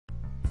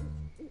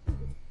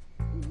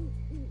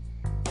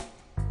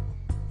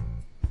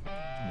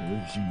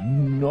You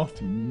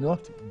naughty,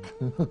 naughty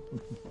girl.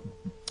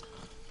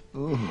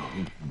 Oh.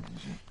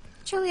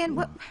 Julian,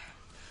 what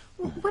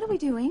are we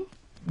doing?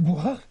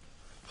 What?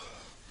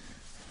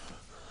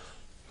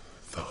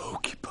 The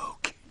hokey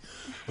pokey,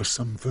 or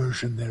some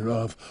version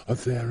thereof, or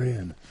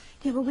therein.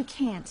 Yeah, well, we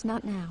can't.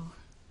 Not now.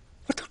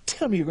 But don't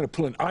tell me you're going to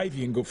pull an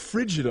Ivy and go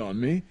frigid on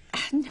me.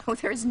 No,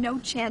 there is no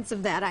chance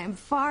of that. I am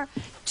far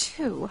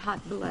too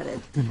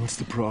hot-blooded. Then what's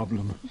the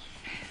problem?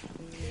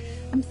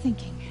 I'm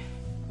thinking.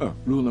 Oh,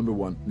 rule number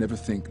 1, never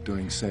think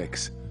during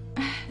sex.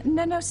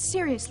 No,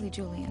 seriously,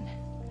 Julian.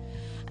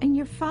 And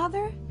your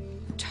father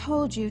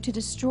told you to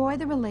destroy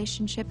the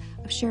relationship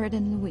of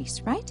Sheridan and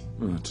Louise, right?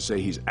 To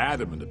say he's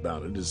adamant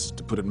about it is,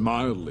 to put it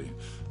mildly,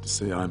 to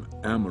say I'm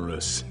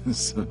amorous.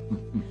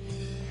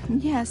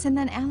 Yes, and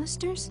then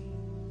Alistair's?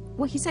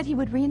 Well, he said he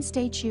would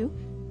reinstate you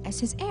as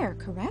his heir,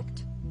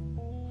 correct?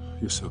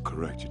 You're so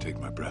correct, you take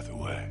my breath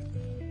away.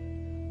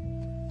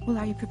 Well,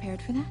 are you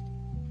prepared for that?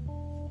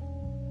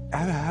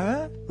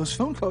 Those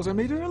phone calls I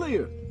made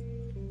earlier.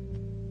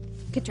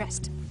 Get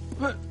dressed.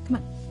 What? Come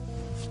on.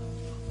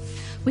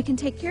 We can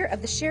take care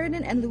of the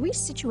Sheridan and Louise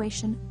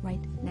situation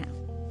right now.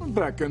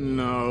 Becca,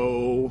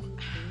 no.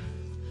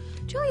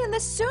 Julian, the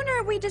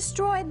sooner we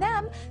destroy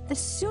them, the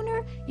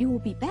sooner you will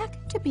be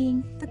back to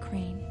being the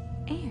Crane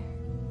heir.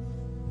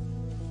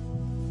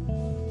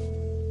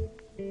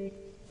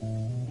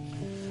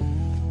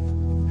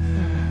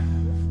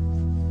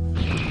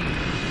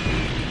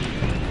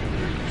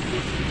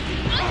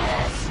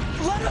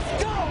 Let us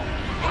go!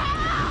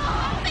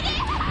 Help!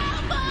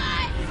 Help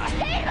us!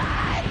 Save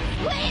us!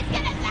 Please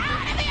get us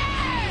out of here!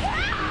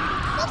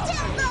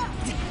 Matilda!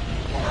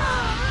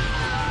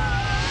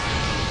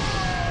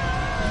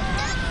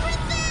 The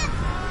princess!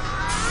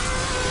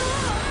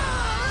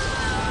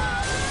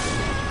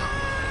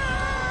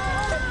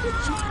 Look what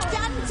you've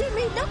done,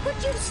 Timmy! Look what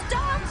you've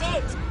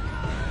started!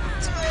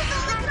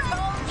 I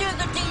told you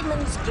the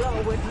demon's claw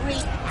would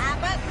wreak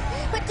havoc.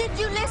 But did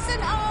you listen?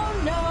 Oh,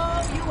 no.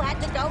 You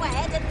had to go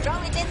ahead and throw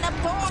it in the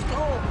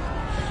portal.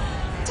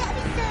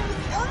 Tabby said it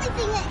was the only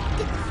thing that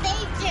could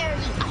save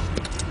Charity.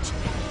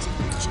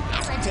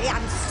 Charity,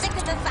 I'm sick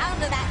of the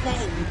sound of that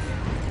name.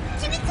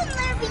 Jimmy couldn't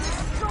let her be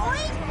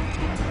destroyed?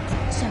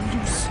 So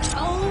you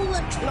stole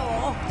the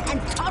claw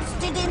and tossed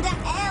it into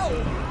hell.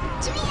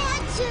 Jimmy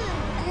had to.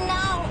 And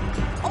now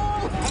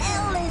all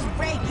hell is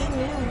breaking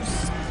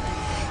loose.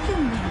 You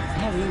may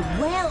very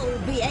well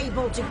be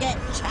able to get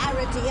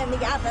Charity and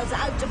the others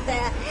out of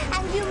there,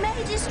 and you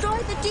may destroy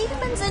the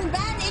demons and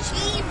banish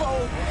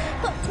evil.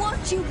 But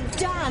what you've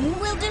done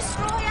will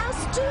destroy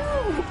us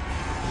too.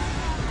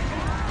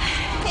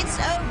 It's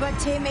over,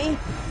 Timmy.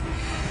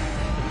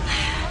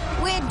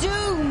 We're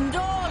doomed.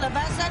 All of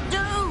us are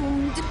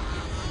doomed.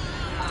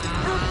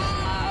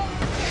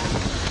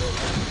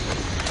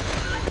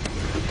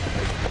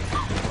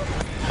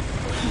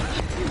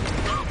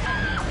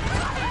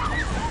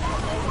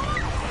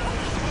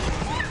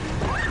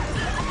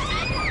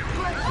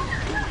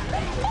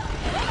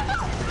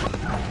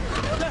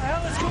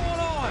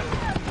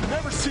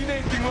 Seen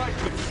anything like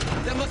this.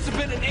 That must have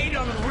been an 8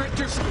 on the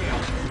Richter scale.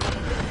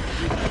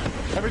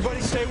 Everybody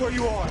stay where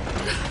you are.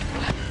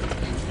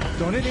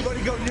 Don't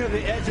anybody go near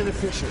the edge of the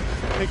fissure.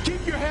 And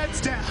keep your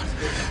heads down,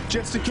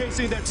 just in case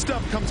any of that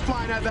stuff comes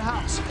flying out of the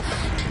house.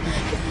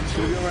 It's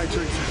gonna be all right,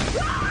 Teresa.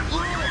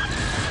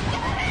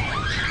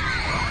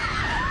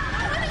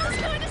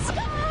 Nothing's going to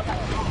stop!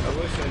 I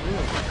wish I knew.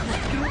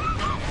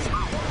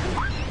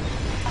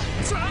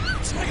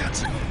 I got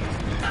you.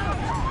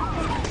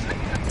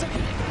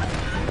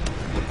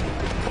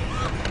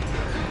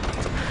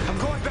 I'm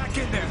going back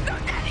in there. No,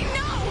 Daddy,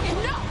 no!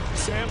 No!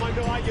 Sam, I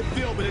know how you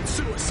feel, but it's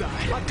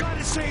suicide. I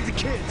gotta save the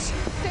kids.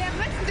 Sam,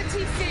 listen to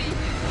TC.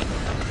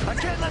 I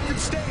can't let them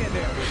stay in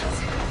there.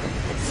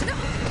 No,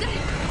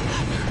 Daddy.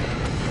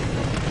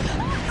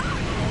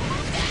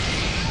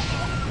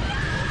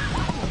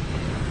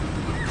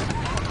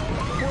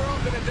 We're all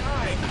gonna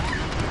die.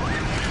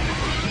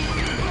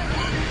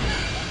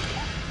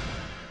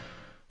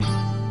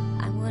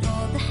 I would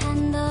hold the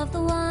hand of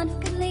the one who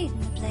could lead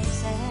me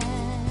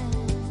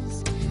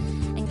places,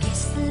 and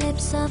kiss the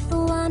lips of the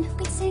one who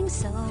could sing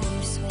so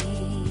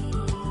sweet.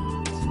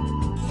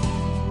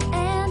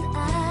 And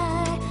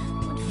I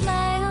would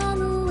fly on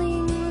the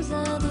wings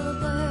of the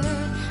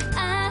bird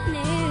I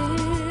knew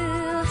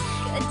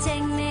could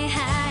take me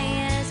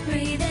highest.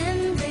 Breathe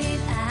in,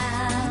 breathe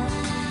out.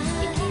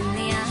 You keep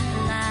me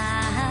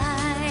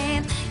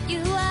alive.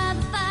 You are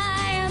the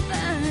fire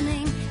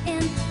burning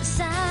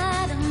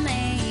inside of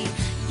me.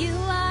 You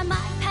are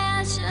my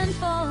passion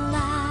for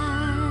life.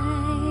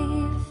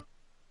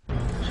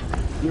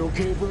 You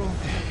okay, bro?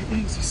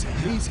 Easy, Sam,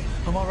 easy.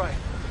 I'm all right.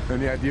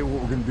 Any idea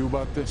what we're gonna do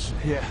about this?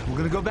 Yeah, we're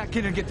gonna go back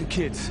in and get the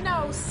kids.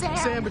 No, Sam.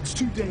 Sam, it's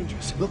too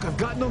dangerous. Look, I've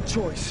got no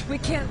choice. We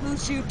can't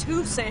lose you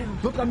too, Sam.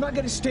 Look, I'm not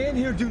gonna stand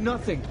here and do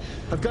nothing.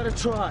 I've got to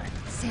try.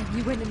 Sam,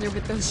 you went in there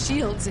with those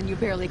shields and you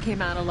barely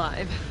came out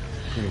alive.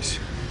 Grace,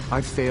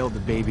 I failed the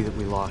baby that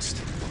we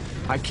lost.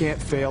 I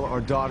can't fail our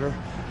daughter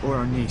or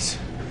our niece.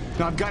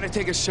 Now, I've got to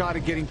take a shot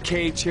at getting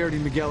Kay, Charity,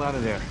 and Miguel out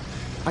of there.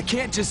 I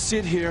can't just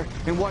sit here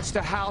and watch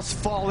the house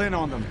fall in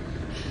on them.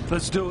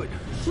 Let's do it.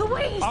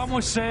 Louise! I'm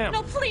with Sam.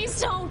 No, please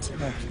don't!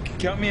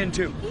 Count me in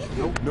too.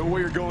 Nope, no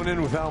way you're going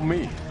in without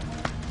me.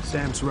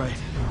 Sam's right.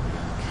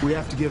 We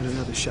have to give it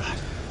another shot.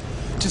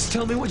 Just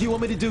tell me what you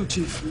want me to do,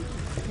 Chief.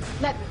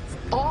 Let's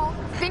all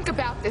think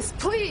about this,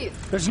 please!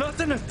 There's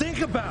nothing to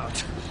think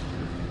about.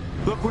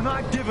 Look, we're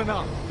not giving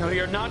up. No,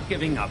 you're not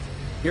giving up.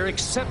 You're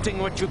accepting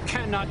what you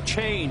cannot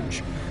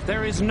change.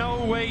 There is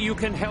no way you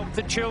can help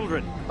the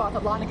children. Father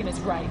Lonigan is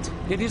right.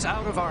 It is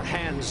out of our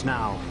hands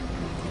now.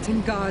 It's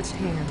in God's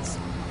hands.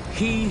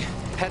 He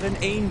had an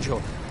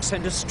angel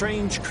send a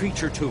strange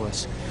creature to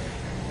us.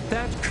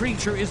 That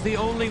creature is the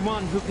only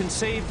one who can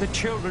save the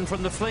children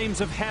from the flames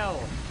of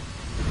hell.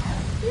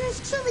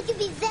 Yours truly could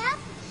be zapped,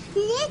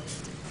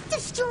 nicked,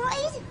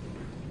 destroyed?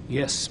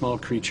 Yes, small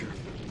creature.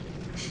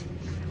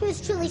 Yours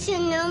truly should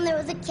have known there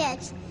was a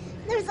catch.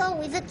 There's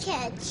always a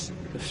catch.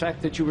 The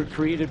fact that you were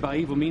created by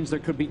evil means there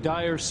could be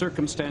dire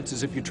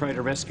circumstances if you try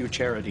to rescue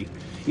Charity.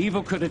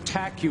 Evil could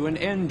attack you and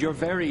end your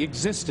very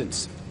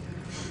existence.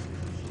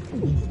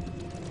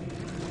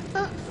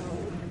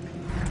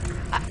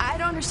 I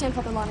don't understand,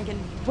 Father Lonigan.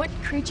 What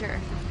creature?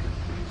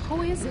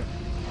 Who is it?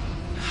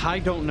 I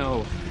don't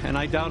know, and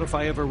I doubt if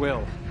I ever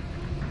will.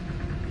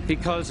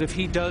 Because if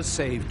he does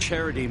save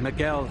Charity,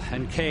 Miguel,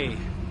 and Kay,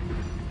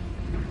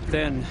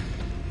 then,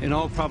 in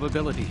all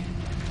probability,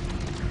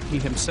 he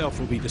himself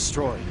will be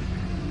destroyed.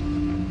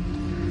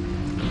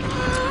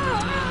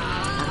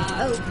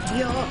 I hope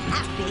you're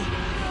happy.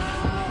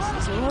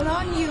 This is all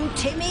on you,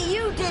 Timmy.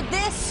 You did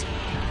this.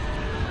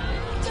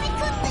 Timmy,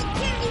 couldn't let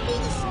Charity be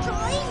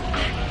destroyed?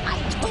 I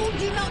told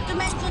you not to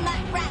mention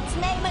that rat's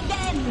name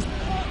again.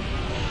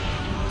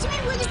 Timmy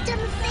would have done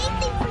the same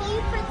thing for you,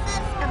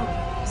 Princess.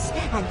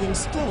 Oh, and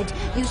instead,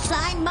 you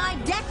signed my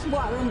death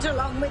warrant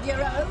along with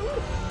your own.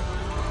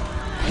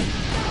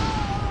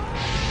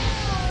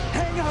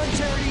 Hang on,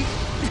 Charity.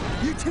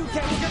 You two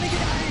cats are gonna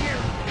get out of here.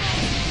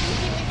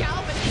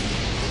 Calvin.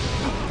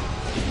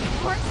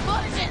 More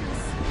explosions.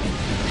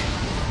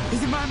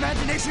 Is it my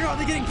imagination or are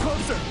they getting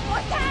closer?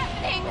 What's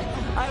happening?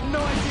 I have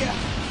no idea.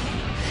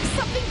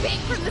 Something big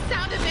from the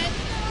sound of it.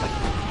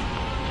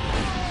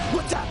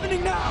 What's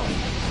happening now?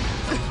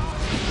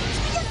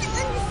 She doesn't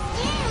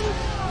understand.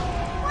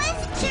 Why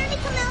hasn't Charity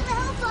come out of the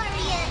hellfire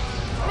yet?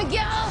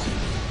 Miguel,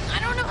 I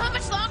don't know how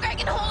much longer I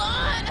can hold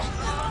on.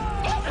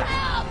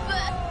 Help!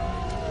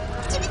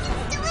 Timmy can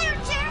still hear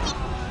Charity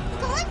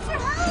calling for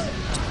help.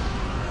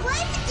 Why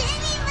isn't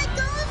Danny let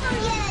go of her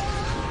yet?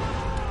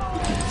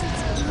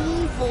 It's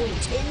evil,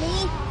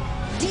 Timmy.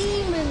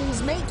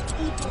 Demons make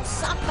people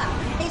suffer.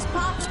 It's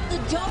part of the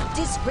job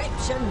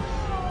description.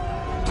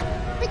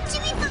 But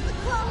Timmy thought the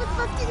claw was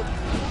supposed to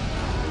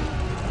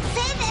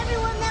save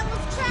everyone that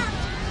was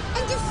trapped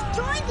and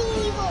destroy the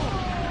evil.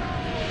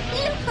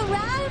 Look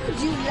around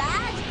you,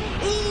 lad.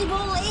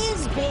 Evil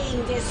is being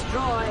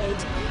destroyed.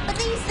 But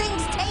these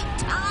things take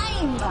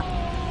time. But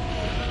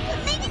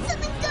maybe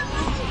something's gone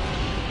wrong.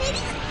 Maybe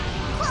the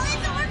claw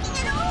isn't working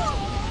at all.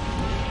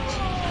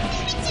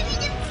 Maybe Timmy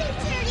didn't save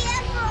Charity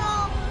after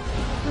all.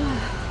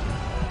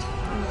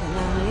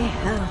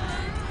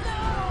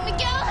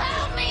 Miguel,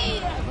 help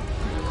me!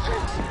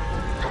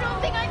 I don't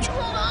think I can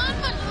hold on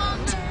much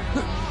longer.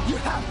 You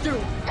have to.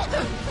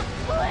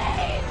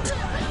 Please!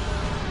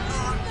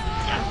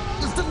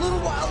 Just a little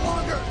while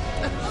longer.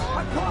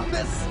 I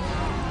promise.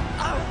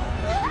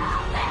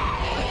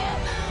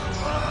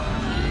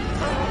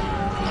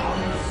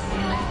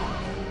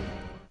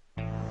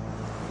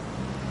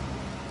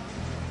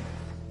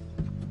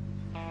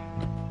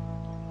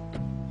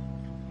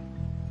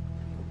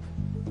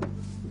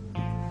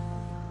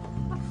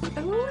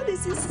 Oh,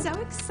 this is so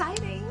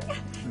exciting. I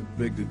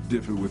beg to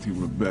differ with you,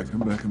 Rebecca.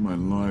 Back in my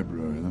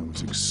library, that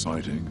was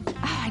exciting.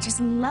 Oh, I just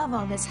love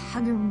all this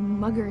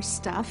hugger-mugger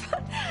stuff.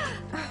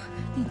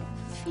 You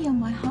feel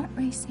my heart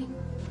racing.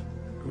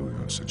 Oh, you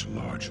have such a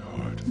large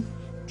heart.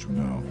 But you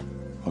know,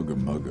 Hugger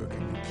Mugger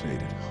can be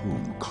played at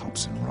home.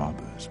 Cops and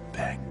robbers.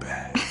 Bang,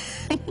 bang.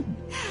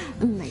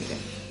 Later.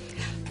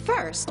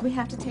 First, we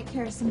have to take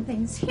care of some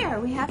things here.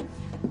 We have...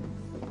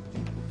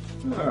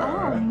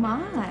 Oh,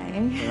 my.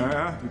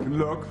 Yeah, you can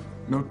look.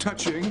 No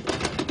touching.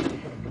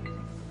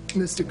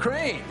 Mr.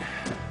 Crane.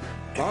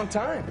 Long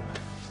time.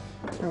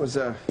 I was,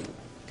 kind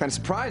of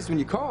surprised when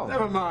you called.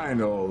 Never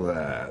mind all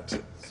that.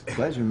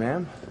 Pleasure,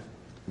 ma'am.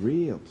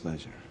 Real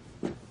pleasure.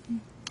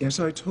 As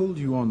I told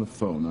you on the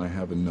phone, I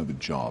have another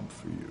job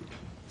for you.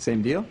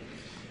 Same deal?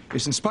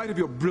 Yes, in spite of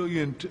your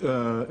brilliant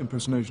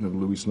impersonation of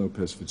Luis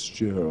Lopez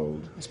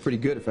Fitzgerald. It's pretty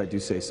good if I do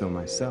say so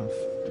myself.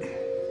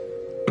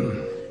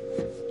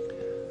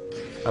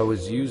 I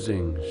was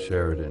using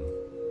Sheridan.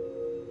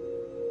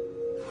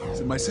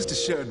 Did my sister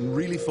Sheridan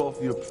really fall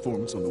for your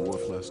performance on the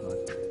wharf last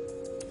night?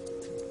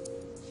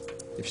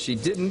 If she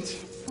didn't,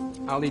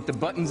 I'll eat the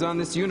buttons on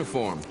this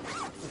uniform.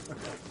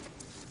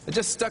 I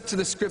just stuck to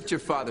the script your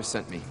father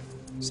sent me.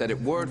 Said it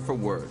word for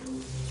word.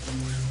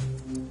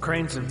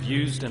 Crane's have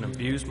used and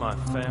abused my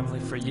family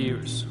for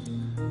years.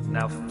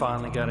 Now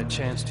finally got a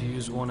chance to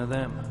use one of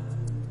them.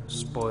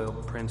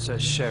 Spoiled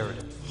Princess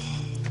Sheridan.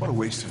 What a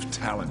waste of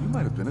talent. You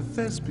might have been a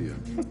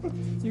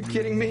thespian. You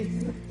kidding me?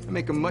 I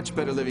make a much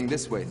better living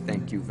this way,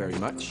 thank you very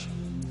much.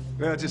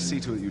 Yeah, just see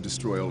to it you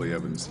destroy all the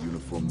evidence, the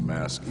uniform,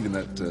 mask, even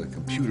that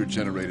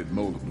computer-generated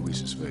mold of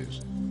Luis's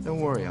face. Don't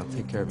worry, I'll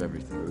take care of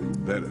everything. You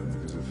better,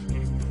 because if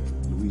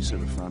Luis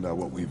ever found out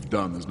what we've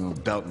done, there's no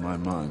doubt in my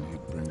mind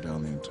he'd bring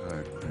down the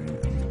entire Crane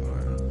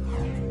Empire.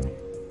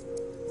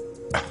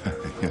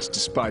 Yes,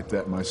 despite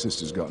that, my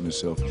sister's gotten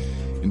herself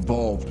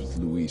involved with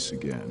Luis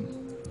again.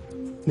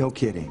 No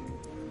kidding.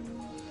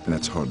 And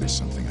that's hardly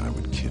something I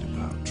would kid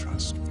about,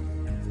 trust me.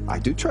 I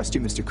do trust you,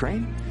 Mr.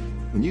 Crane.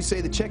 When you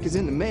say the check is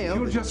in the mail...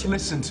 You'll just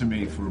listen to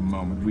me for a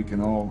moment. We can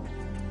all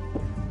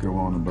go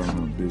on about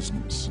our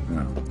business.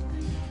 Now,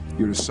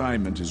 your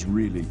assignment is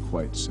really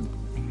quite simple.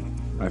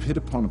 I've hit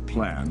upon a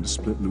plan to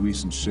split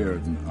Luis and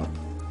Sheridan up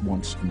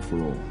once and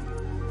for all.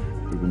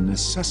 It will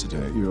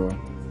necessitate your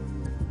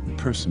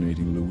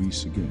impersonating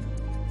Luis again.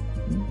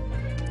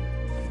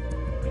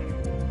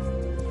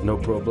 No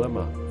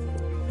problema.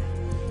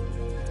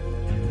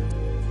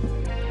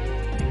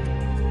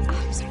 Oh,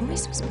 his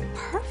voice was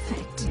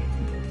perfect.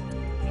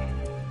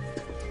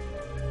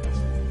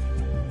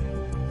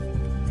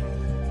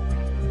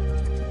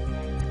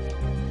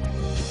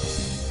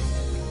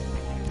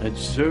 At your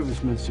service,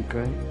 Mr.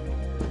 Crane.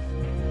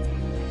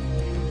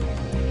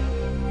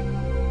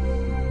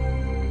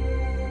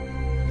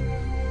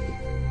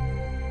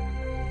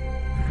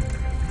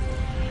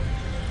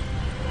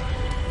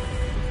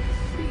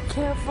 Be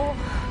careful.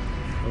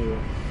 Oh,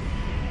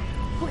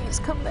 Please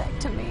come back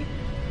to me.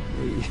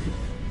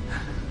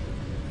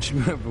 Don't you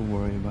ever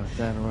worry about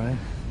that, all right?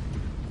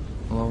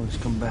 I'll always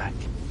come back.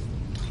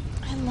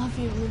 I love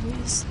you,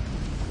 Luis.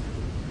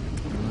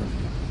 I love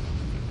you.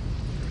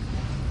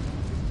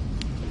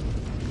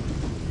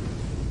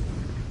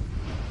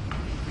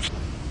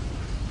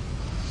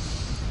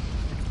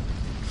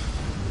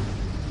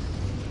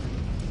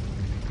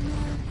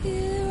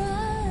 Here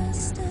I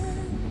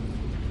stand,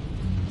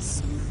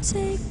 so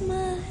take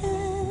my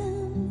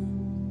hand.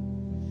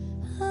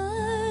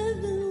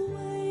 I've been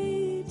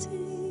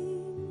waiting.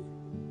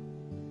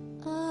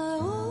 I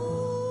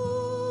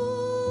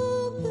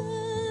open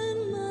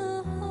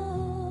my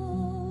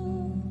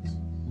heart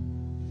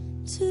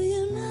to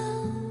you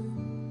now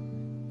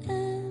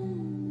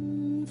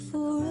and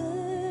forever.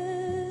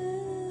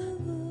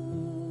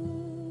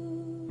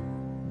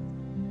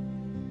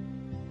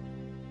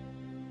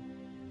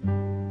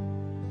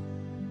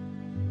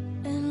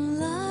 And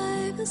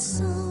like a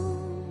song,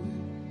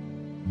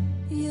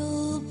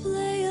 you'll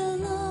play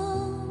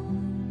along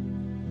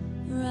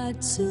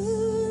right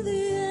to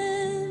the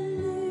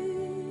ending.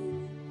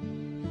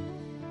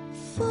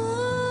 Follow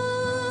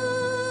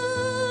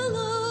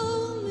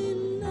me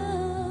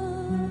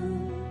now.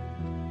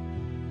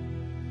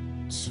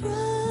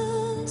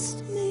 Trust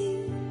me.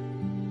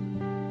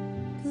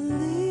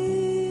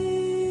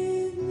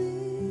 Believe me.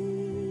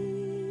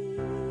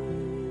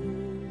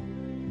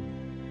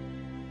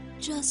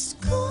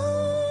 Just call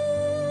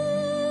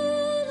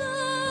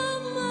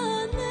out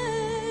my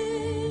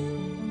name,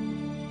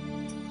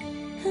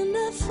 and I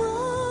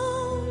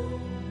fall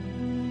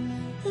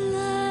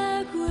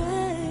like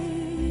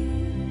rain.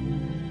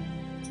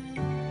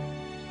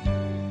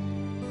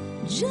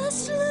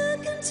 Just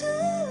look into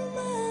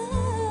my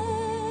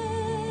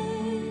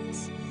eyes,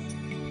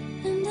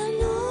 and I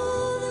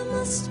know there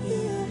must be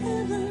a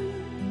heaven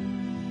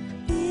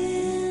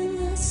in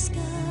the sky.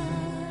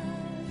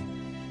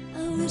 I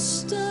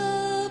wished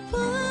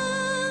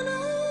upon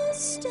a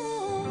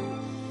star.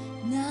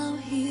 Now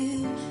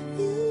here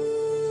you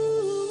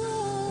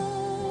are.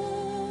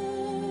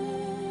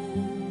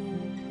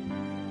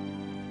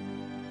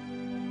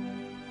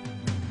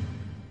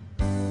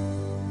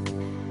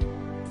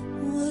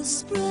 We'll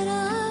spread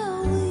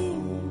our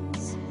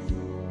wings,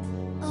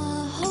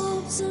 our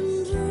hopes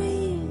and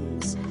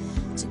dreams.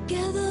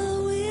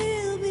 Together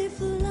we'll be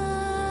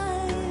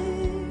flying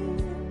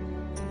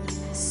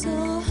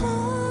so high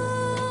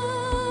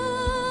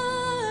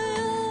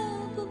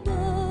up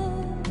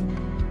above.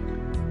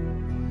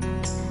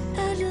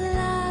 At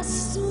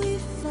last we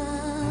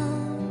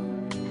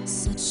found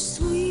such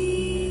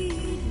sweet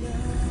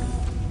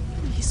love.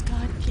 Please,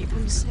 God, keep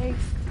him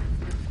safe.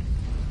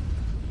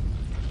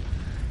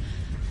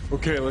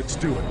 Okay, let's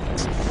do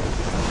it.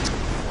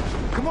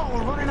 Come on,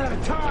 we're running out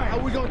of time. How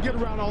are we gonna get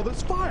around all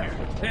this fire?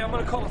 Hey, I'm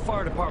gonna call the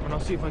fire department.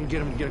 I'll see if I can get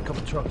them to get a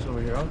couple trucks over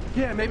here, huh?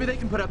 Yeah, maybe they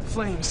can put out the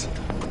flames.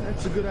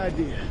 That's a good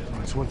idea.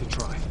 It's worth a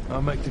try.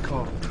 I'll make the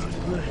call.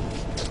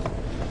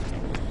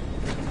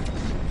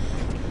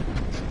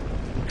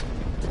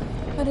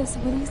 What are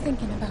you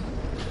thinking about?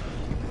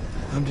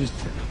 I'm just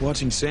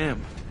watching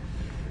Sam.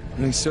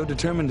 And he's so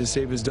determined to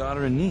save his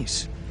daughter and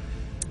niece.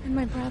 And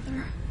my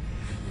brother.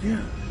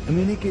 Yeah. I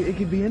mean, it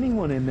could be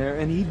anyone in there,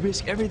 and he'd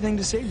risk everything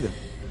to save them.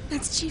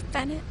 That's Chief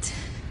Bennett.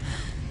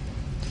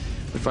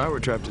 If I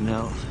were trapped in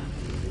hell,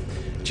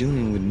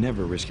 Julian would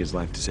never risk his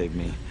life to save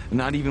me.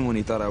 Not even when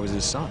he thought I was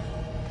his son.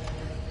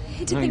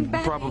 He did think He'd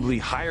bad. probably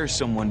hire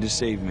someone to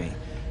save me,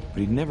 but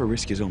he'd never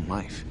risk his own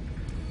life.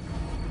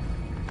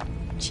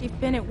 Chief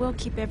Bennett will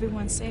keep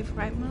everyone safe,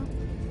 right, Mom?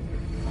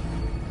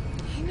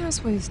 He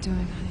knows what he's doing,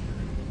 honey.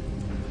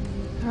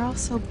 They're all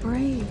so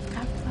brave.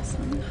 God bless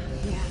him.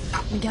 Yeah.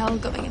 Miguel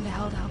going into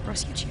hell to help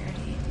rescue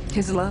Charity.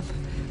 His love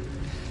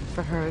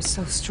for her is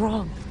so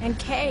strong. And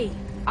Kay,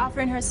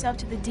 offering herself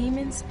to the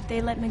demons if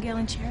they let Miguel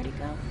and Charity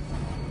go.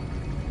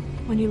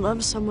 When you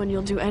love someone,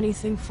 you'll do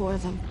anything for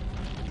them.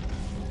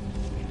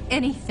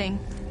 Anything.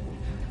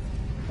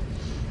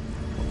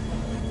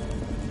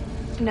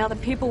 Now the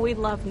people we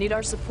love need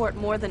our support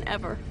more than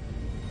ever.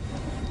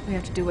 We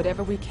have to do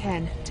whatever we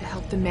can to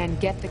help the men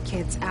get the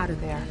kids out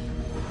of there.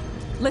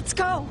 Let's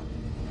go!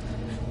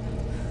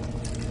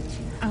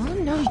 Oh,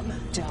 no, you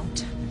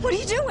don't. What are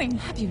you doing?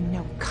 Have you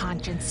no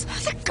conscience?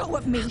 Let go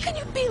of me. How can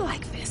you be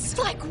like this?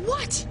 Like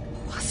what?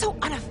 So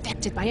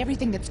unaffected by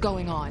everything that's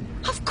going on.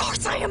 Of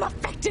course I am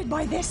affected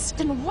by this.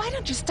 Then why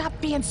don't you stop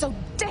being so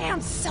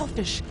damn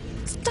selfish?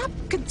 Stop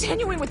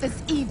continuing with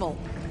this evil.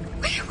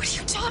 What are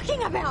you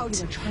talking about?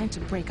 You were trying to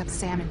break up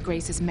Sam and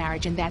Grace's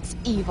marriage, and that's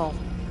evil.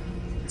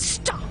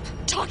 Stop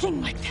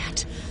talking like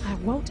that. I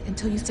won't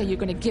until you say you're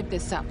going to give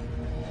this up.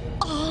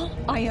 All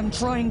I am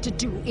trying to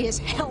do is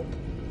help.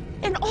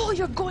 And all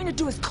you're going to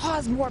do is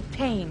cause more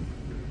pain.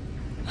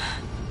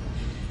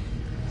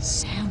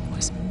 Sam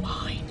was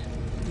mine.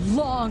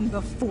 Long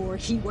before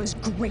he was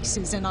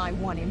Grace's, and I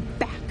want him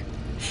back.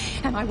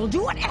 And I will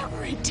do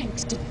whatever it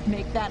takes to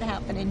make that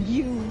happen, and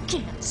you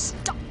can't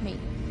stop me.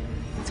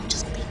 So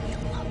just leave me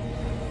alone.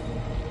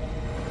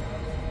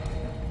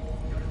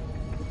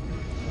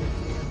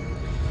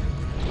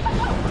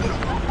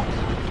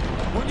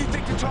 When do you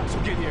think the trucks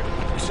will get here?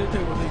 They said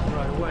they were leaving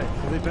right away.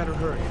 Well, they better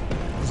hurry,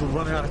 because we're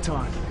running out of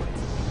time.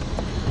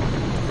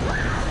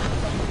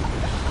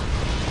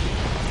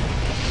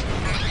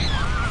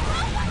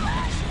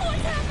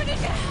 What's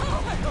happening now?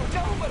 I don't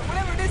know, but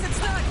whatever it is,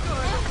 it's not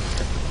good.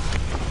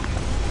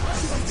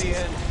 This is the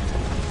end.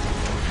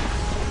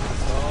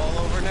 It's all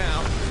over now.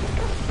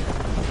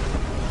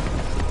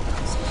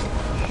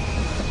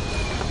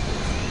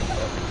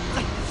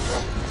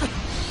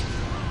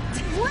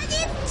 What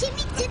if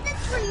Timmy did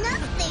this for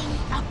nothing?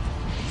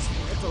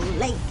 It's a little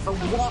late for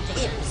what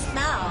ifs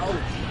now.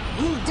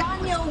 You've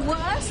done your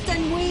worst,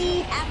 and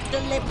we have to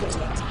live with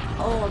it.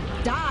 Or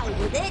die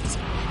with it.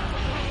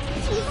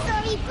 He's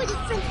sorry he put his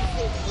friends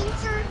in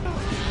danger.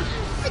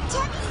 But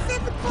Tabby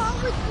said the ball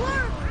would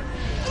work.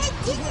 And it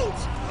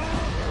didn't.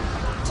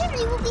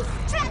 Charity will be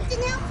trapped in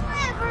hell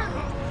forever.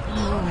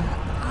 Oh,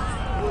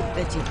 would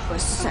that it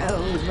was so,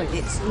 but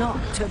it's not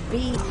to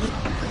be.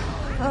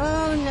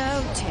 Oh, no,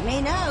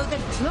 Timmy, no. The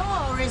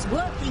claw is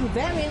working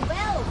very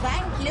well,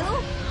 thank you.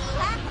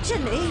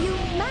 Actually, you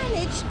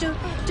managed to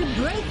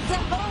break the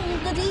hold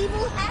that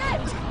evil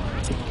had.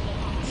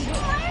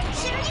 Why are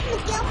Charity,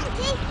 Miguel, and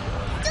Kay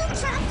still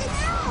trapped in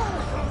hell?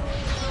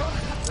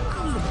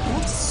 The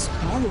best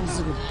spells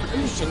and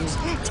potions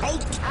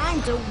take time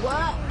to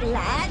work,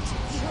 lad.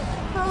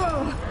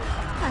 Oh,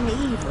 and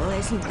evil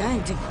isn't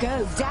going to go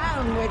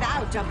down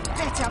without a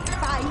bitter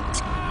fight.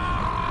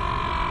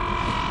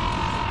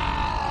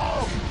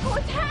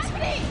 What's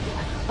happening?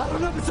 I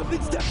don't know, but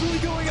something's definitely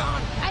going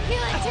on. I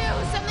feel it too.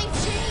 Something's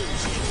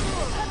changed.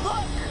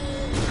 Look.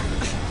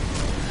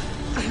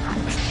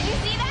 Did you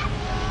see that?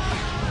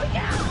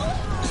 Miguel!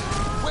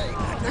 Wait,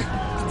 the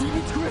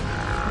demon's grip.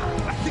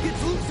 I think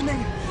it's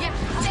loosening. Yep,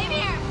 same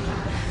here.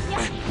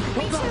 Yeah, me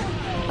Hold on. too.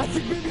 I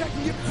think maybe I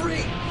can get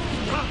free.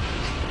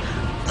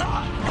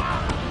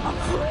 I'm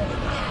free.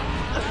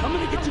 I'm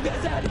gonna get you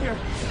guys out of here.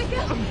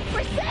 Miguel,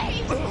 we're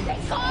safe.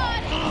 Thank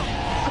God.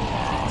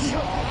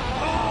 Miguel!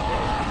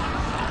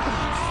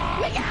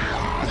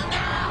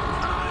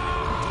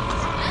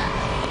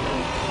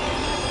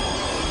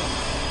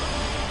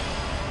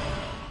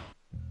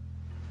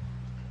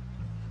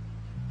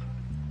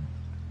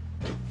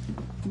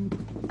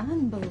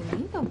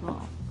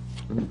 Unbelievable.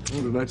 What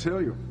did I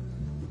tell you?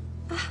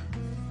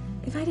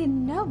 If I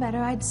didn't know better,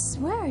 I'd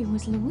swear he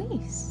was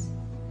Luis.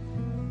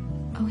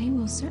 Oh, he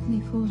will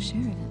certainly fool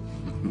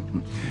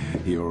Sheridan.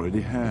 He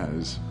already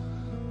has.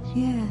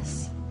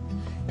 Yes.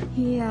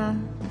 He,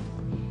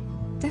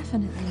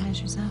 definitely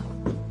measures up.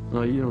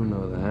 Oh, you don't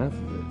know the half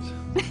of it.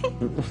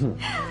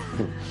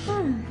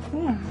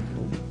 Yeah.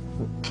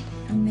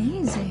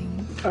 Amazing.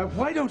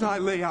 Why don't I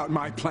lay out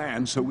my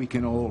plan so we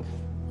can all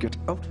get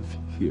out of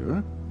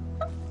here?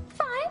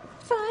 Fine.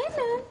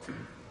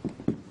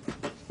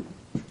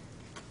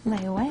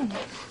 Lay away.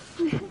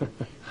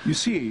 You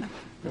see,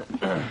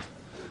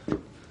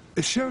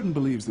 Sheridan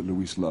believes that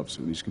Luis loves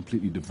her, and he's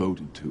completely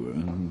devoted to her,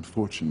 and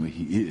unfortunately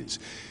he is.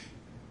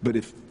 But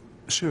if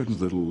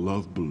Sheridan's little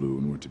love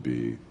balloon were to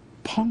be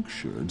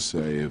punctured,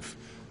 say if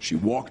she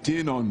walked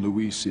in on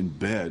Luis in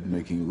bed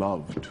making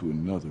love to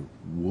another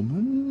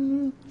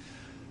woman,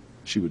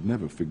 she would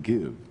never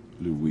forgive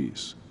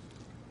Luis.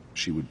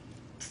 She would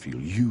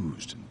feel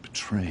used and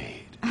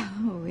betrayed.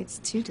 Oh, it's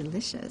too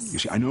delicious. You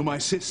see, I know my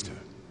sister.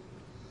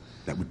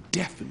 That would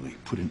definitely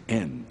put an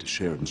end to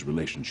Sheridan's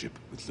relationship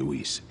with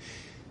Luis.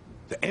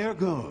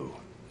 Ergo,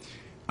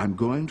 I'm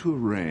going to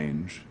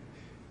arrange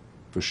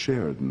for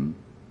Sheridan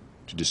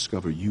to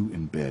discover you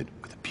in bed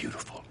with a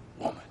beautiful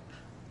woman.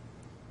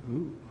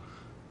 Ooh.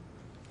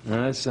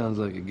 Now, that sounds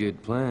like a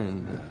good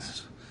plan.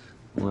 That's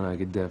one I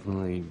could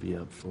definitely be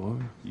up for.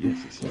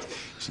 Yes.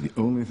 See, the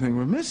only thing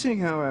we're missing,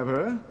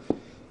 however,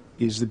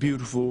 is the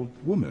beautiful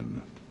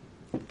woman.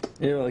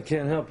 Yeah, well, I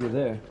can't help you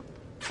there.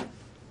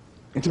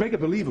 And to make it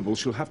believable,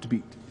 she'll have to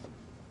be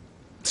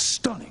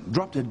stunning,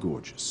 drop-dead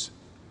gorgeous.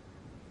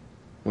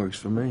 Works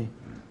for me.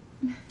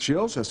 She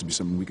also has to be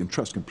someone we can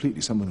trust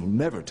completely, someone who'll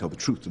never tell the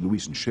truth to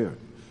Louise and Sheridan.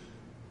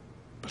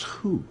 But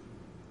who?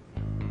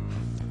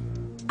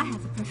 I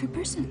have the perfect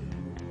person.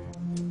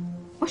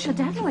 Well, she'll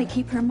definitely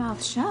keep her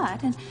mouth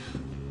shut, and,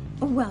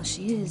 well,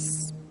 she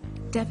is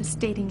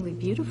devastatingly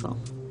beautiful.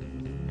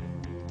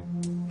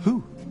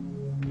 Who?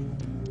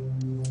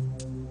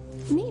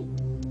 Me.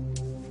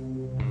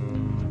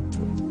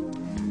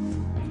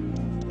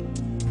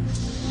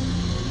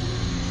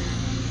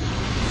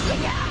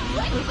 Yeah,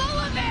 let go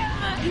of him!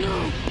 No,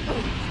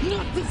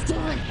 not this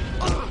time!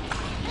 Oh,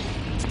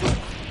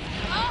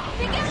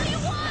 Miguel, you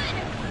won!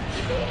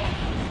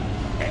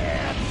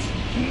 It's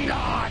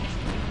not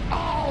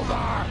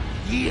over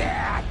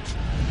yet!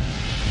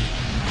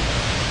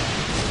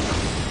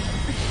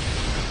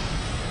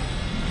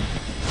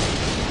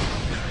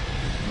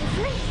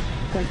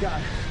 Thank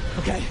God.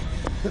 Okay,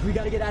 look, we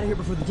gotta get out of here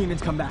before the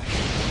demons come back.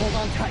 Hold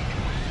on tight.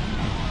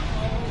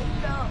 Oh,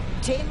 no.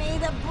 Timmy,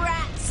 the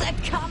brats are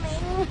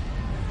coming.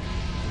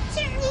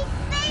 Shirley,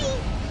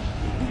 safe!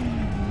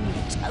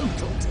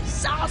 Total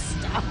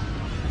disaster.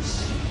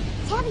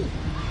 Tabby,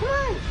 come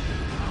on!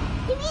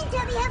 Timmy and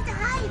Tabby have to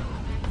hide.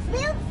 We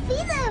don't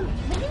see them.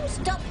 Will you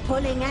stop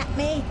pulling at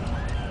me?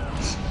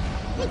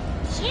 We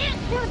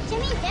can't. No,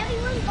 Timmy and Tabby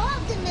were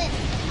involved in this.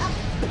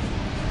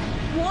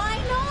 Why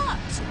not?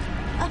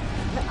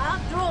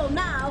 After all,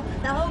 now,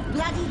 the whole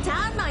bloody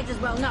town might as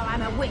well know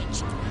I'm a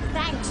witch.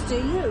 Thanks to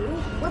you,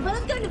 we're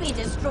both going to be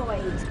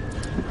destroyed.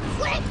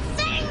 Quit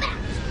saying that!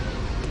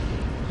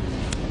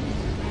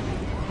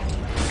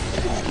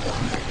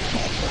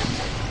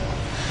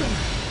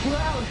 We're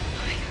out.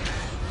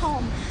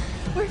 Home.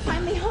 We're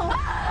finally home.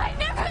 I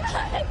never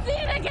thought I'd see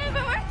it again,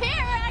 but we're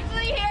here. We're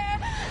actually here.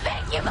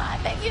 Thank you, Mom.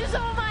 Thank you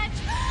so much.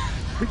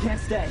 We can't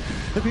stay.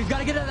 Look, we've got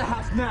to get out of the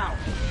house now.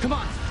 Come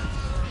on.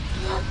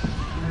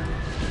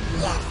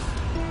 Yes!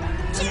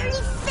 Jerry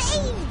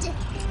saved!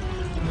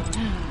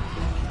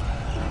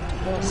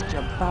 Burst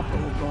your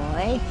bubble,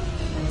 boy.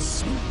 And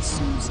sweet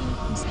Susie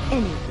is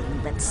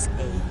anything but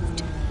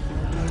saved.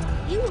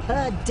 You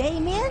heard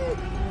Damien?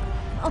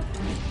 Oh,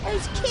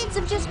 those kids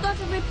have just got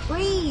a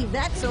reprieve,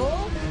 that's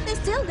all. They're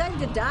still going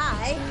to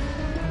die.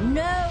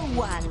 No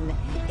one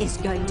is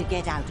going to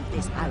get out of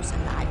this house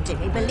alive,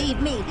 Jimmy.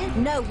 Believe me,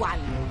 no one.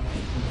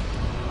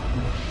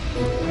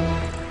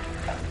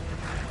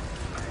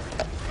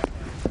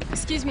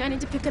 Excuse me, I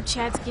need to pick up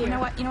Chad's gear. You know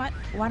what?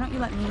 Why don't you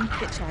let me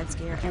get Chad's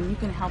gear, and you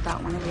can help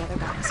out one of the other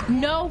guys?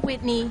 No,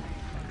 Whitney.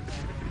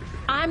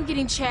 I'm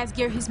getting Chad's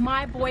gear. He's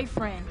my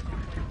boyfriend.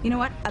 You know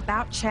what?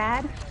 About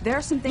Chad, there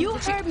are some things You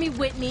heard me,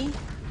 Whitney.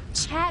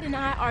 Chad and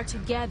I are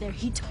together.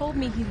 He told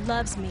me he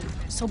loves me,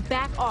 so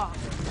back off.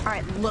 All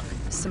right, look,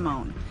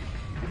 Simone.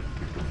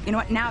 You know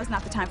what? Now is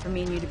not the time for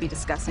me and you to be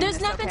discussing There's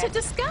this, nothing okay? to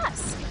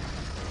discuss.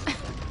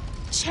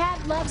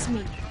 Chad loves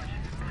me.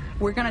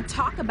 We're gonna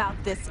talk about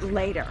this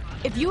later.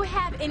 If you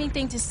have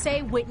anything to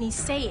say, Whitney,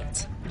 say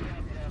it.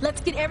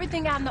 Let's get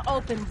everything out in the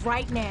open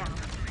right now.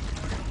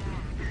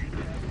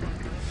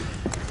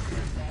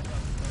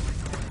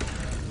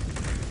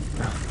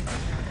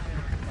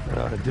 That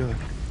ought to do it.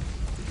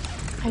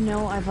 I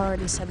know I've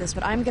already said this,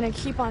 but I'm gonna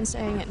keep on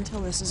saying it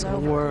until this is over.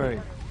 Don't worry.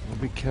 Well,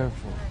 be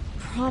careful.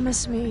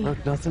 Promise me.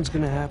 Look, nothing's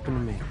gonna happen to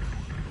me.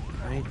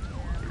 Right?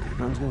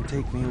 Nothing's gonna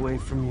take me away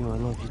from you. I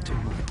love you too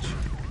much.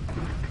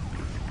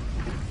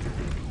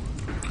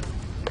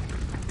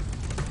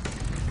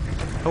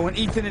 I want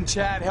Ethan and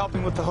Chad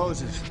helping with the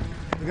hoses.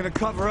 They're gonna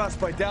cover us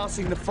by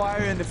dousing the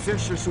fire in the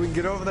fissure so we can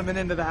get over them and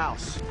into the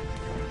house.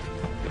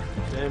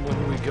 Then when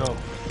do we go?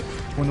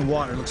 When the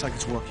water looks like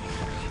it's working.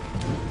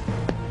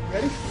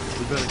 Ready?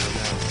 We better go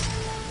now.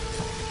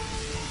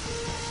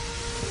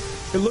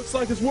 It looks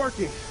like it's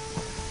working.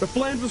 The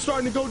flames are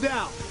starting to go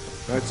down.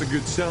 That's a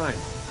good sign.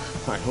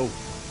 I hope.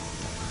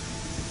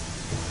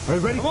 Are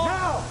you ready? Come on!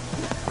 Now!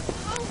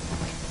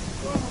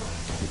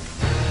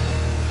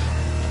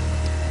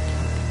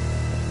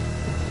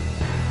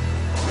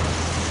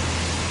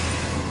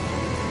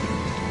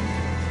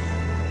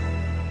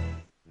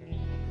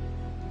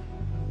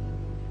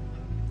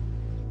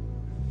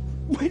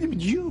 Wait a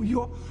minute,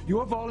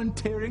 you're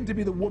volunteering to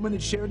be the woman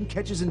that Sheridan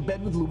catches in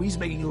bed with Louise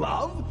making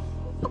love?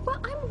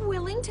 Well, I'm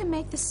willing to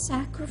make the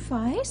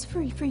sacrifice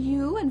for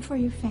you and for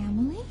your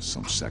family.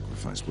 Some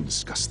sacrifice. We'll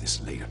discuss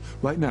this later.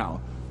 Right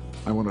now,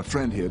 I want a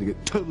friend here to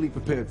get totally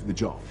prepared for the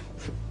job.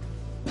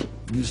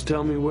 Just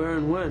tell me where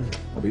and when.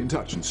 I'll be in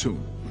touch, and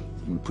soon.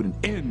 I'm going to put an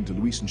end to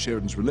Louise and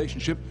Sheridan's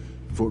relationship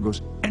before it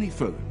goes any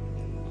further.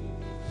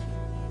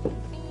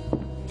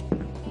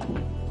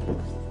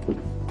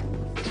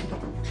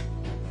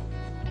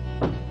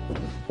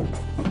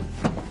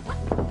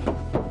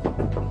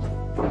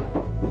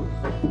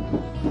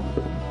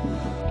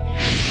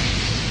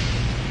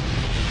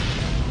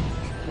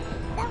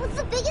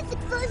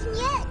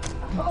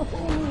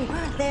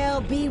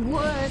 be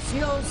worse.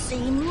 You'll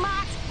see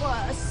much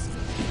worse.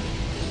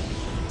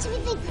 Jimmy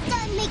thinks it's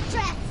done. Make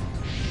tracks.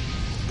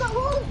 Go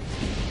home.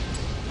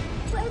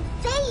 We're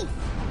safe.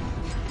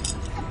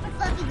 Except for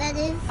Fluffy, that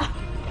is.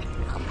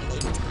 How many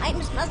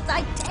times must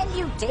I tell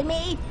you,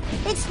 Timmy?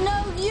 It's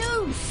no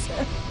use.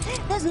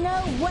 There's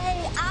no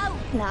way out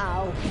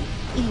now.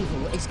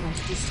 Evil is going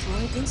to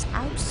destroy this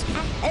house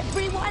and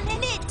everyone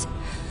in it.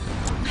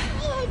 I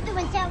hate the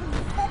myself.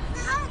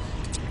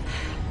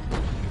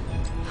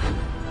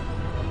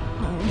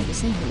 Oh,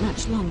 this ain't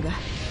much longer.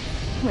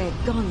 We're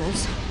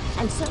goners,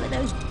 and so are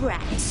those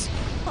brats.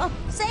 Oh,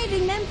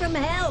 saving them from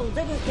hell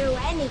didn't do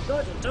any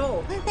good at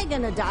all. They're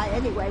gonna die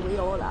anyway, we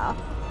all are.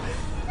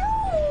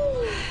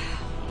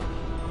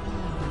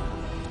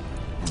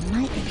 There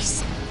might be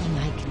something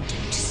I can do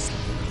to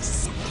save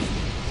myself.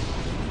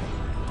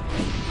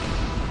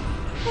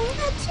 What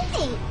about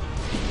Jimmy?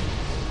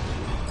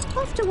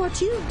 After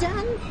what you've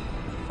done,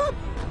 oh,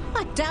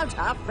 I doubt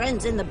our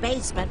friends in the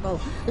basement will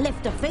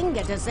lift a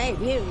finger to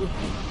save you.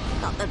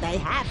 Not that they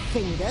have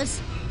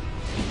fingers.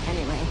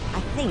 Anyway,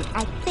 I think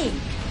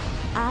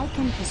I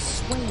can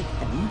persuade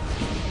them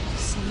to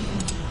save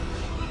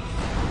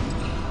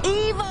me.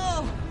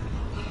 Evil!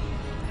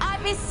 I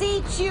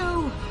beseech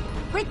you,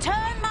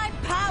 return my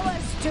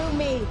powers to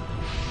me.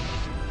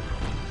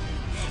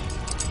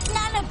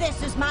 None of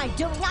this is my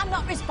doing. I'm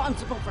not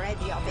responsible for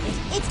any of it.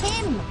 It's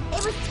him.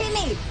 It was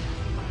Timmy.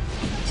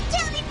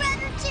 Tell me,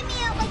 brother Jimmy,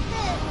 out like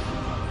this.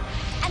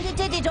 And he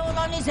did it all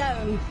on his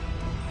own.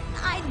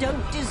 I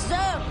don't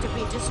deserve to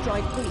be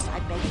destroyed. Please, I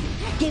beg you,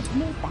 give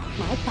me back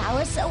my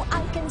power so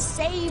I can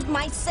save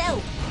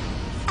myself.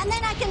 And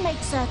then I can make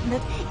certain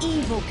that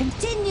evil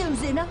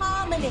continues in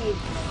harmony.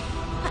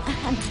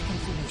 And I can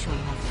finish all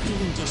my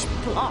fiendish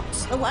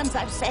plots, the ones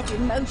I've set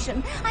in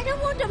motion. I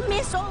don't want to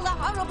miss all the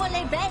horrible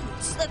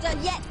events that are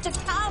yet to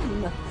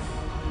come.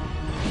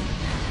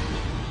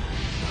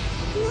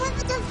 What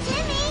about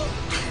Jimmy?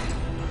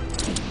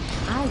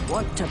 I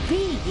want to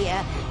be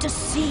here to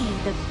see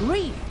the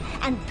grief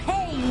and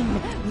pain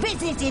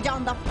visited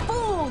on the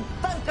fool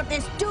folk of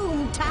this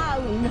doomed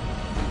town.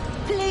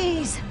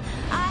 Please,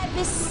 I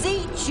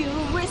beseech you,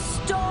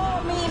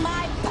 restore me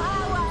my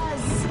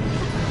powers.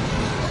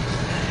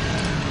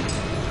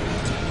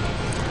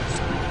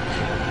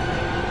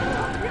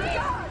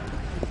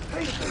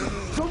 Hey,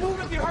 don't move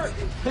if you're hurt.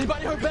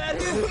 Anybody hurt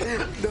bad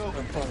here? No,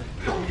 I'm fine.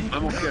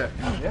 I'm okay.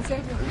 That's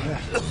okay.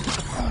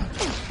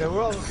 Yeah,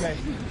 we're all okay.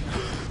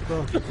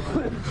 Well,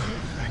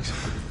 thanks.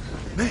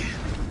 Man.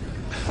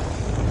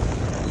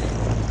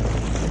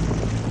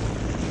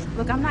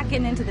 Look, I'm not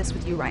getting into this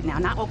with you right now.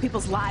 Not while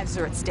people's lives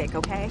are at stake,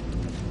 okay?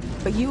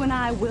 But you and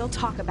I will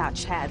talk about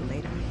Chad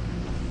later.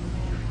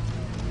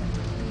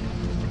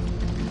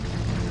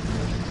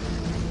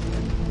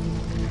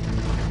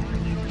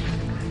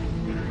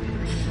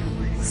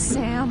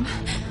 Sam.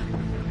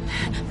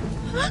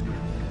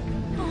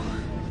 Oh,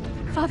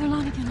 Father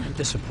Lonigan. I'm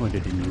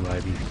disappointed in you,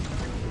 Ivy.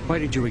 Why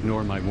did you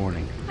ignore my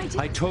warning?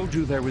 I told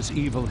you there was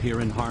evil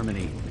here in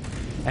Harmony.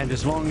 And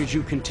as long as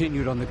you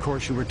continued on the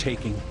course you were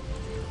taking,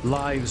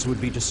 lives would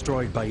be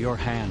destroyed by your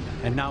hand.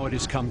 And now it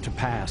has come to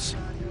pass.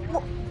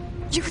 What?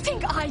 You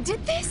think I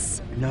did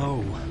this?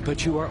 No,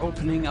 but you are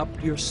opening up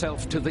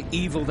yourself to the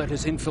evil that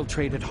has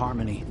infiltrated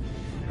Harmony.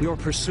 Your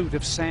pursuit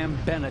of Sam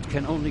Bennett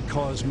can only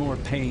cause more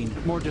pain,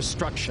 more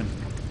destruction.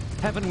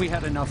 Haven't we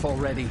had enough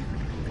already?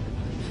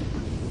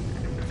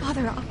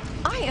 Father,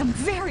 I am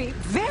very,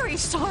 very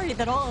sorry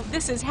that all of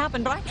this has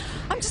happened, but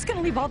I'm just going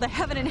to leave all the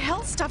heaven and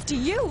hell stuff to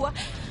you.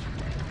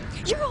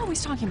 You're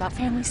always talking about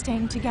families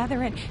staying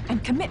together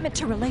and commitment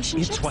to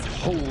relationships. It's what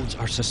holds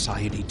our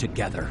society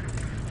together,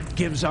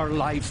 gives our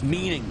life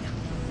meaning.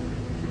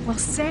 Well,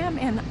 Sam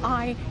and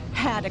I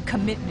had a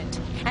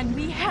commitment, and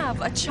we have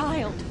a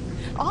child.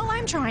 All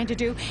I'm trying to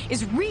do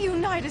is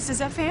reunite us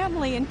as a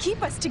family and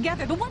keep us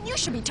together. The one you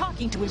should be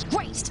talking to is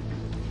Grace,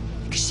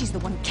 because she's the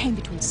one who came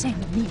between Sam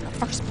and me in the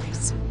first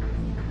place.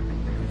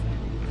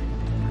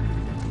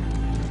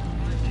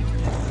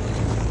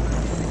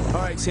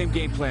 All right, same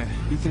game plan.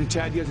 Ethan and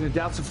Chad, you guys are gonna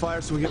douse the fire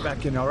so we get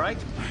back in, all right?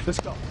 Let's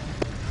go.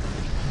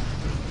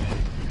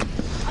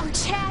 Oh,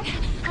 Chad,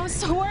 I was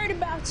so worried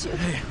about you.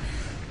 Hey,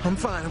 I'm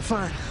fine, I'm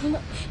fine.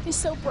 You're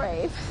so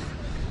brave.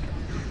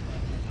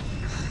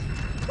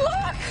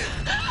 Look!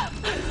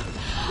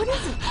 What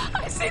is it?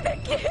 I see the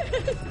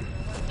kids!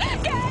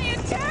 Kay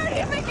and Charity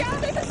and Miguel,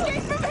 they've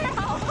escaped from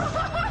hell!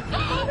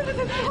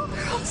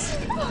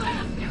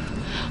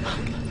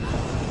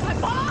 My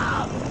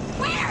mom!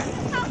 Where?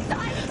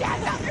 Outside, Dad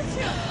found her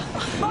too!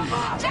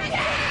 Mama! Jenny!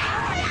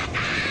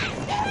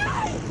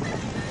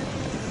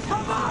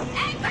 Mama!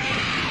 Hey,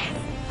 please!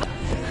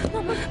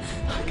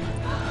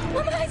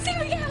 Mama, I see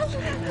Miguel!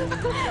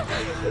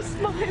 He's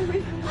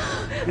smiling.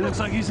 He looks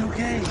like he's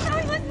okay.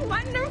 That was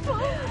wonderful.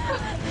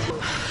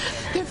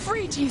 They're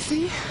free,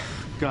 GC.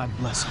 God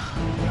bless him.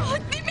 Oh,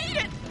 they made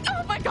it!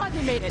 Oh my God,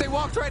 they made it! They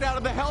walked right out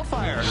of the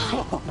hellfire.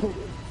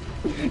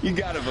 You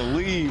gotta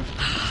believe.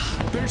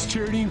 There's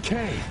Charity and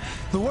Kay.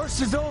 The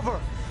worst is over.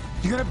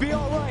 You're gonna be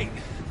all right.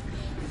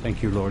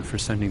 Thank you, Lord, for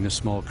sending this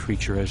small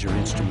creature as your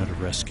instrument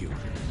of rescue.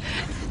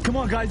 Come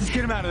on, guys, let's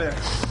get him out of there.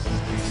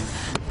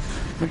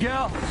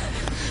 Miguel!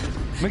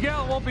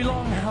 Miguel, it won't be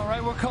long now, all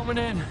right? We're coming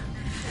in.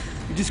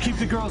 You just keep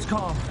the girls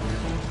calm.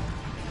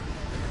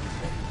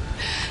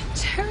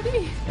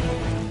 Charity!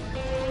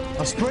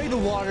 I'll spray the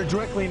water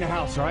directly in the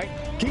house, all right?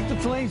 Keep the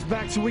flames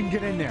back so we can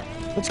get in there.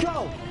 Let's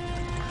go!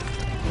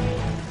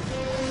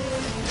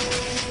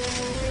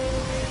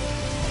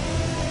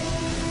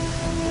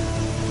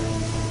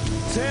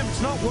 Sam,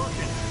 it's not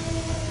working.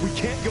 We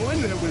can't go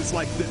in there when it's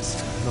like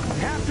this. Look, we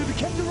have to. The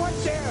kids are right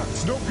there.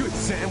 It's no good,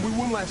 Sam. We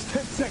wouldn't last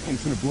 10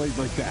 seconds in a blaze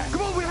like that.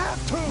 Come on, we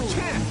have to. We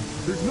can't.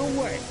 There's no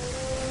way.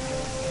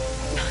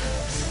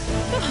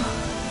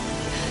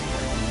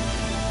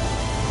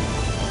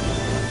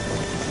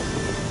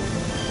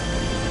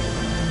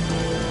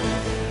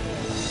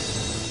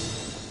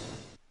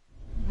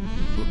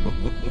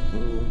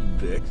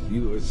 Bex,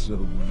 you are so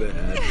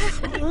bad.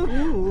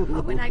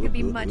 Oh, and I could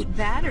be much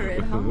badder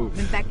at home.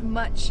 In fact,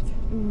 much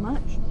badder.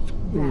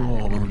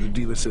 Oh, the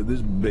dealer said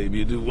this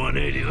baby did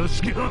 180.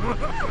 Let's go.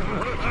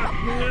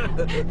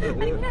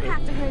 But you don't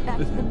have to hurry back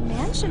to the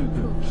mansion,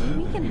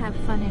 Pookie. We can have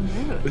fun en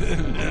route.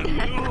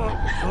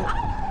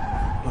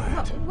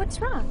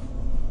 What's wrong?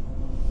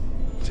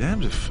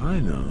 Damn if I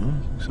know.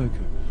 Looks like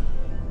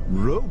a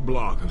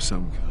roadblock of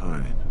some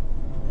kind.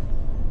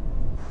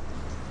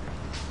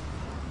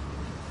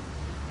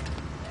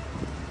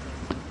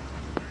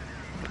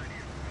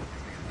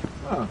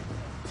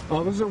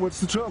 Officer, what's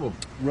the trouble?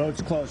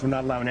 Road's closed. We're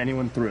not allowing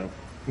anyone through.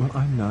 Well,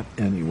 I'm not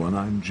anyone.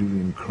 I'm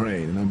Julian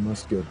Crane, and I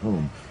must get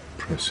home.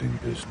 Pressing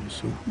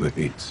business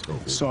awaits.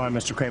 Sorry,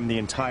 Mr. Kramer. The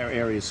entire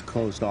area is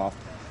closed off.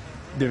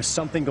 There's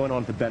something going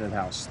on at the Bennett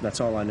house. That's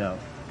all I know.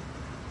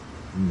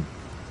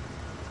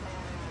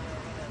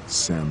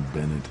 Sam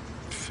Bennett.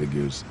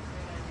 Figures.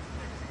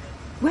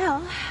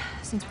 Well,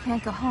 since we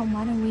can't go home,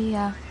 why don't we,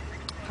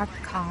 park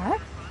the car,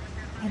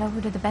 head over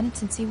to the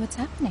Bennetts and see what's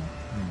happening?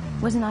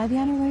 Wasn't Ivy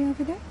on her way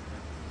over there?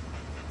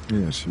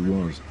 Yeah, she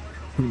was.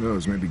 Who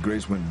knows, maybe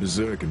Grace went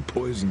berserk and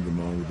poisoned them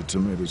all with a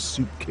tomato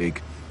soup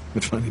cake.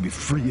 They'd finally be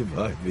free of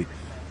Ivy.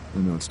 I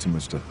know it's too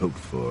much to hope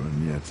for,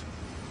 and yet...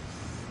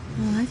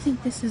 Well, I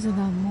think this is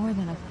about more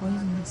than a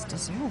poisonous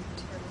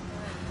dessert.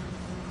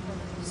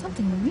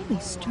 Something really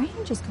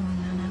strange is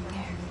going on out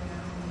there.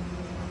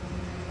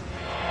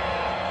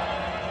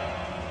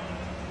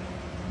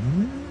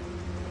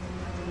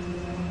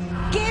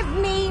 Give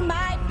me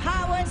my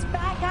powers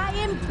back, I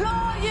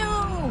implore you!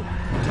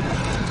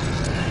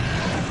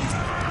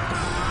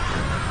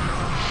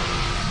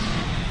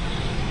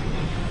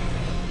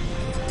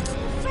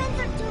 Friends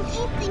are doing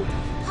anything to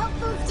help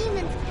those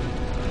demons.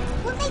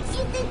 What makes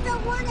you think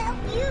they'll want to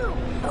help you?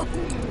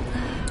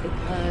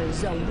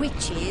 Because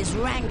witches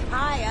rank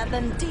higher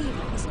than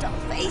demons,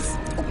 Dollface.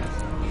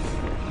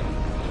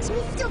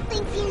 Jimmy still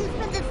thinks he and his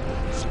brothers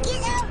should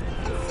get out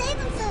and save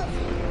themselves.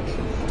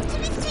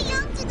 Jimmy's too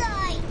young to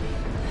die.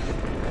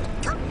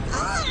 Come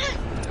on!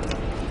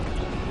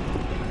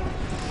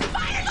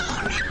 Fire's all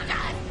around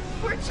us!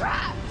 We're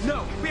trapped!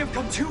 No, we have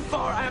come too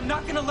far. I am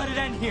not gonna let it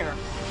end here.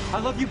 I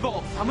love you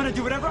both. I'm gonna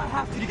do whatever I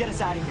have to get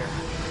us out of here.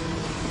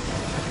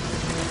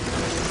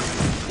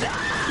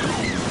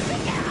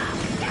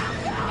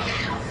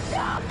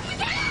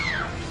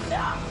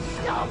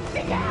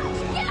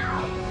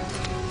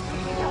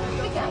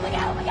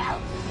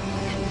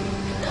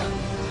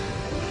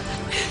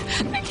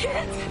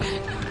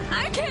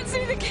 I can't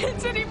see the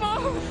kids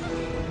anymore.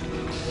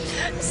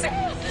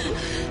 Sam,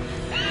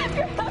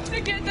 you have to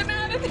get them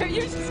out of there.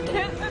 You just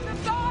can't let them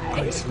die.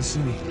 Grace,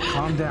 listen to me.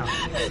 Calm down,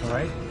 all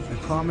right? I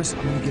promise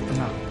I'm gonna get them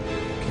out,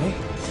 okay?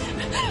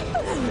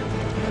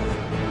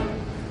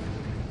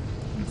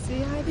 You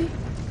see, Ivy?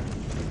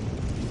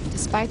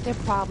 Despite their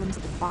problems,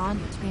 the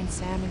bond between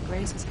Sam and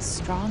Grace is as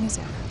strong as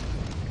ever.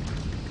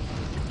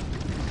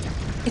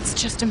 It's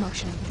just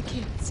emotion over the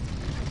kids.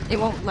 It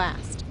won't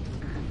last.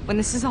 When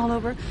this is all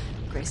over,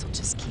 Grace will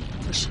just keep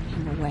pushing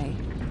him away,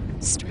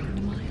 straight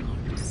into my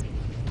arms.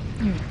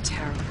 You're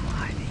terrible,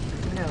 Ivy.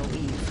 No,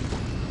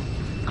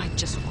 Eve. I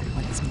just want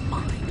what is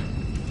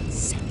mine.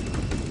 Sam.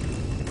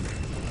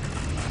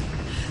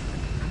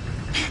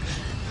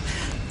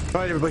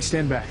 All right, everybody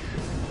stand back.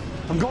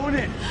 I'm going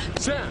in.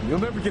 Sam, you'll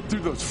never get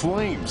through those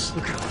flames.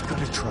 Look, I'm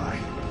gonna try.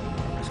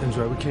 Sam's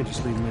right, we can't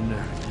just leave him in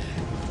there.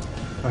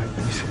 All right,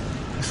 ladies,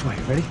 this way,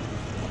 ready?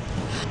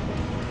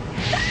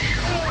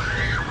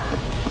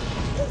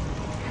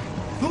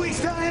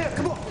 Louise, down here,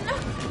 come on.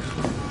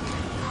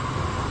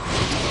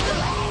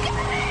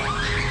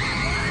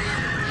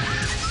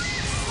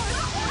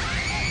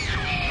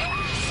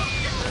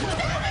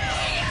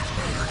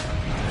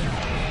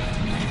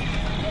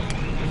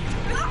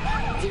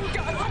 Dear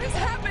God, what is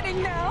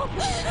happening now?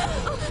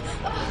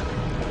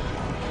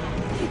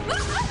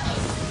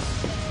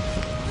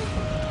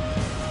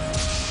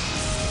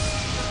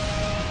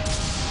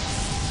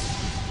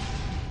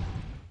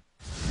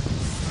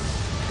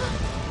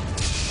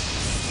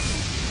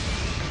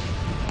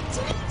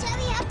 Jimmy, tell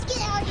me how to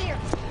get out of here.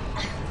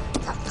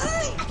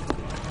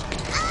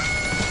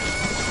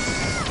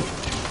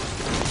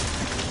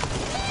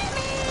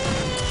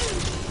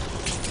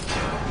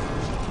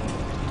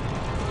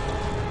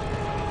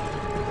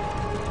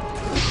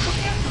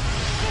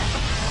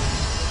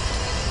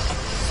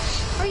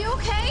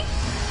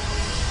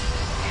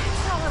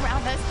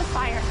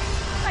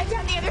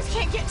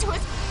 get to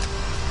us.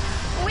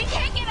 We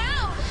can't get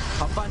out.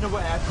 I'll find a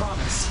way, I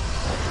promise. Is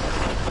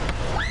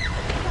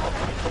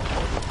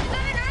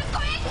that an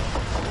earthquake?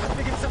 I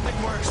think it's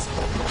something worse.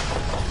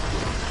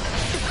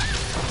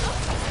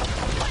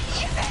 What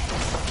is it?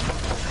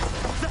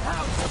 The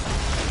house!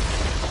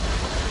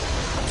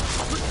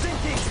 We're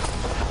sinking!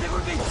 They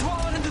were being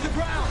swallowed into the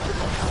ground!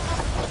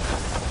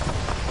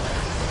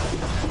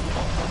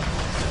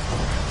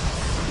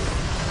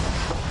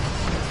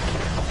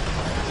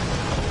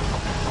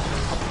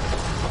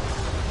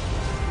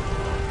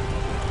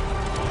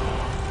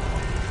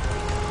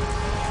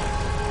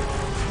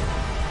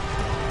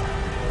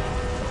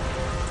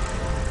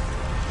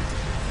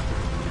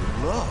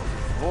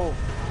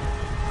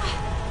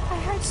 I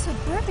heard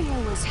Suburbia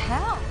was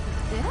hell.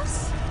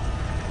 This?